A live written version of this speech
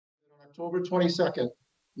October 22nd,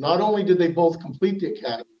 not only did they both complete the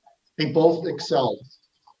academy, they both excelled.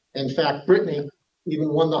 In fact, Brittany even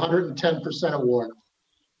won the 110% award.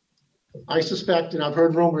 I suspect, and I've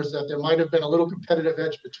heard rumors, that there might have been a little competitive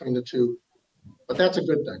edge between the two, but that's a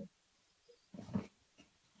good thing.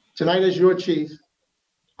 Tonight, as your chief,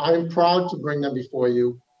 I am proud to bring them before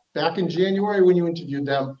you. Back in January, when you interviewed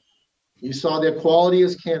them, you saw their quality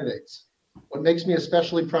as candidates. What makes me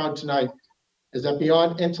especially proud tonight is that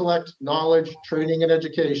beyond intellect, knowledge, training, and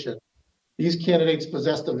education, these candidates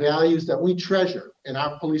possess the values that we treasure in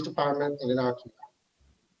our police department and in our community.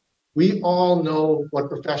 We all know what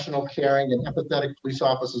professional, caring, and empathetic police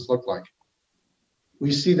officers look like.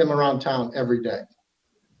 We see them around town every day.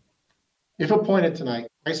 If appointed tonight,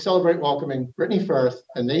 I celebrate welcoming Brittany Firth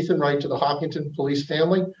and Nathan Wright to the Hopkinton police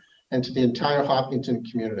family and to the entire Hopkinton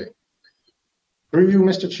community. Through you,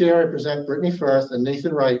 Mr. Chair, I present Brittany Firth and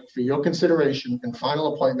Nathan Wright for your consideration and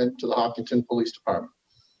final appointment to the Hopkinton Police Department.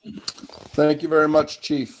 Thank you very much,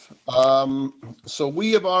 Chief. So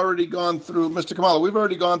we have already gone through, Mr. Kamala, we've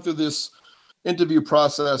already gone through this interview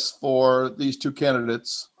process for these two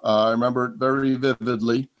candidates. I remember it very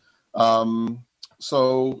vividly.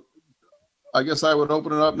 So I guess I would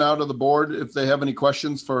open it up now to the board if they have any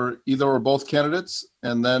questions for either or both candidates,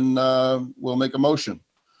 and then we'll make a motion.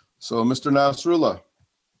 So Mr. Nasrullah.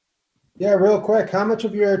 Yeah, real quick, how much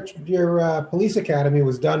of your police academy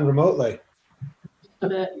was done remotely?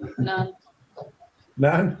 None.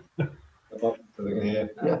 None?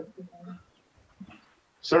 Yeah.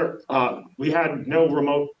 Sir, we had no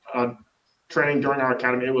remote training during our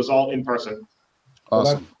academy. It was all in person.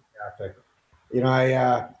 Awesome. You know,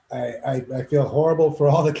 I feel horrible for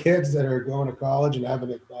all the kids that are going to college and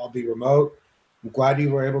having it all be remote. I'm glad you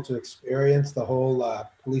were able to experience the whole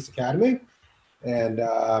police academy. And,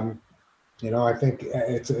 you know, I think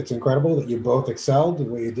it's incredible that you both excelled the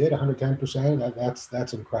way you did, 110%.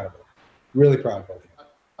 That's incredible. Really proud of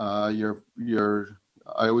you.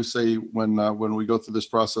 I always say when we go through this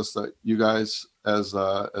process that you guys as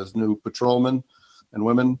new patrolmen and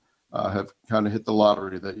women have kind of hit the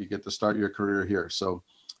lottery that you get to start your career here. So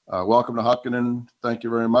welcome to Hopkinton. Thank you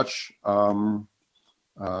very much.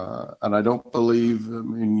 And I don't believe, I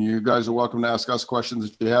mean, you guys are welcome to ask us questions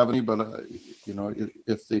if you have any, but you know,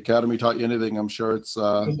 if the academy taught you anything, I'm sure it's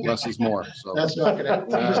less is more. So That's not going to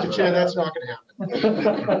happen. Mr. Chair, that's not going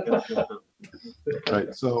to happen.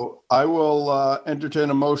 Right. So I will entertain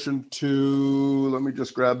a motion to, let me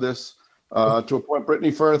just grab this, to appoint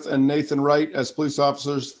Brittany Firth and Nathan Wright as police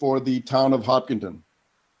officers for the town of Hopkinton.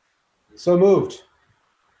 So moved.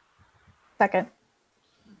 Second.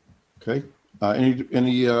 Okay. Any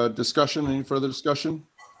discussion? Any further discussion?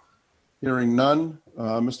 Hearing none.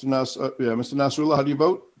 Mr. Nasrullah, how do you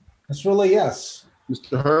vote? Nasrullah, yes.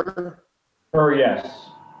 Mr. Herr? Herr, yes.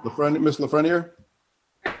 Miss Lafreniere?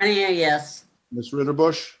 Lafreniere, yes. Miss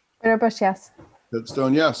Ritterbusch? Ritterbusch, yes.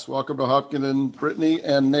 Headstone, yes. Welcome to Hopkinton, Brittany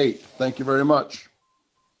and Nate. Thank you very much.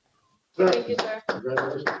 Thank you,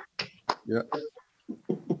 sir. Yeah.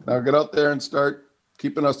 Now get out there and start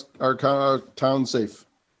keeping our town safe.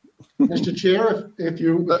 Mr. Chair, if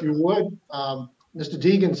you would, Mr.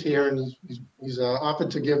 Deegan's here and he's offered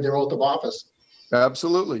to give their oath of office.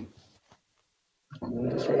 Absolutely.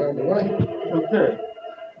 Just right out of the way. Okay.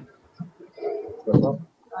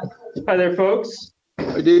 Hi there, folks.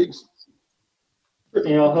 Hi, Deegs.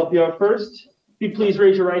 Brittany, I'll help you out first. If you please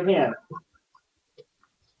raise your right hand.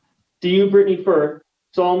 Do you, Brittany Firth,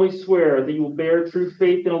 solemnly swear that you will bear true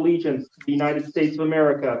faith and allegiance to the United States of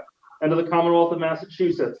America and to the Commonwealth of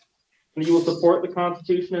Massachusetts, and you will support the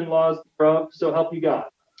Constitution and laws thereof, so help you God?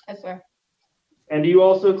 Yes, sir. And do you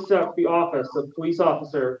also accept the office of police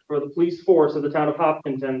officer for the police force of the town of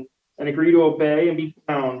Hopkinton and agree to obey and be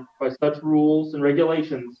bound by such rules and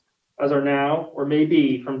regulations as are now or may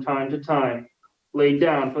be from time to time laid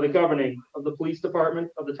down for the governing of the police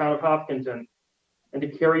department of the town of Hopkinton, and to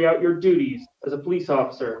carry out your duties as a police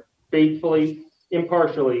officer faithfully,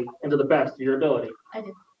 impartially, and to the best of your ability? I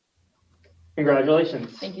do.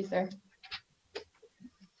 Congratulations. Thank you, sir.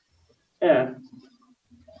 And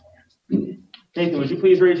Nathan, would you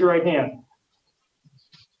please raise your right hand?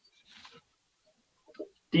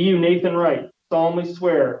 Do you, Nathan Wright, solemnly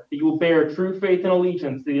swear that you will bear true faith and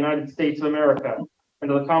allegiance to the United States of America and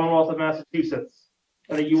to the Commonwealth of Massachusetts,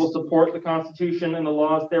 and that you will support the Constitution and the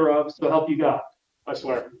laws thereof, so help you God? I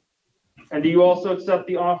swear. And do you also accept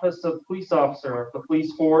the office of police officer of the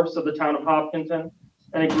police force of the town of Hopkinton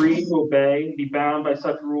and agree to obey and be bound by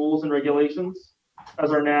such rules and regulations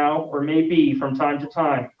as are now or may be from time to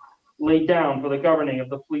time laid down for the governing of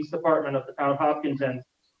the police department of the town of Hopkinton,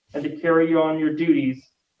 and to carry on your duties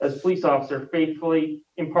as police officer faithfully,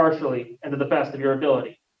 impartially, and to the best of your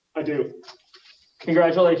ability? I do.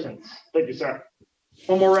 Congratulations. Thank you, sir.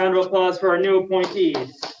 One more round of applause for our new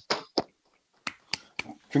appointees.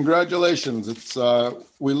 Congratulations. It's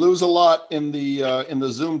we lose a lot in the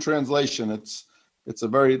Zoom translation. That's a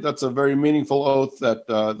very meaningful oath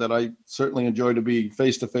that I certainly enjoy to be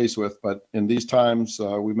face to face with. But in these times,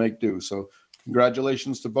 we make do. So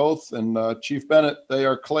congratulations to both. And Chief Bennett, they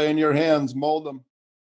are clay in your hands. Mold them.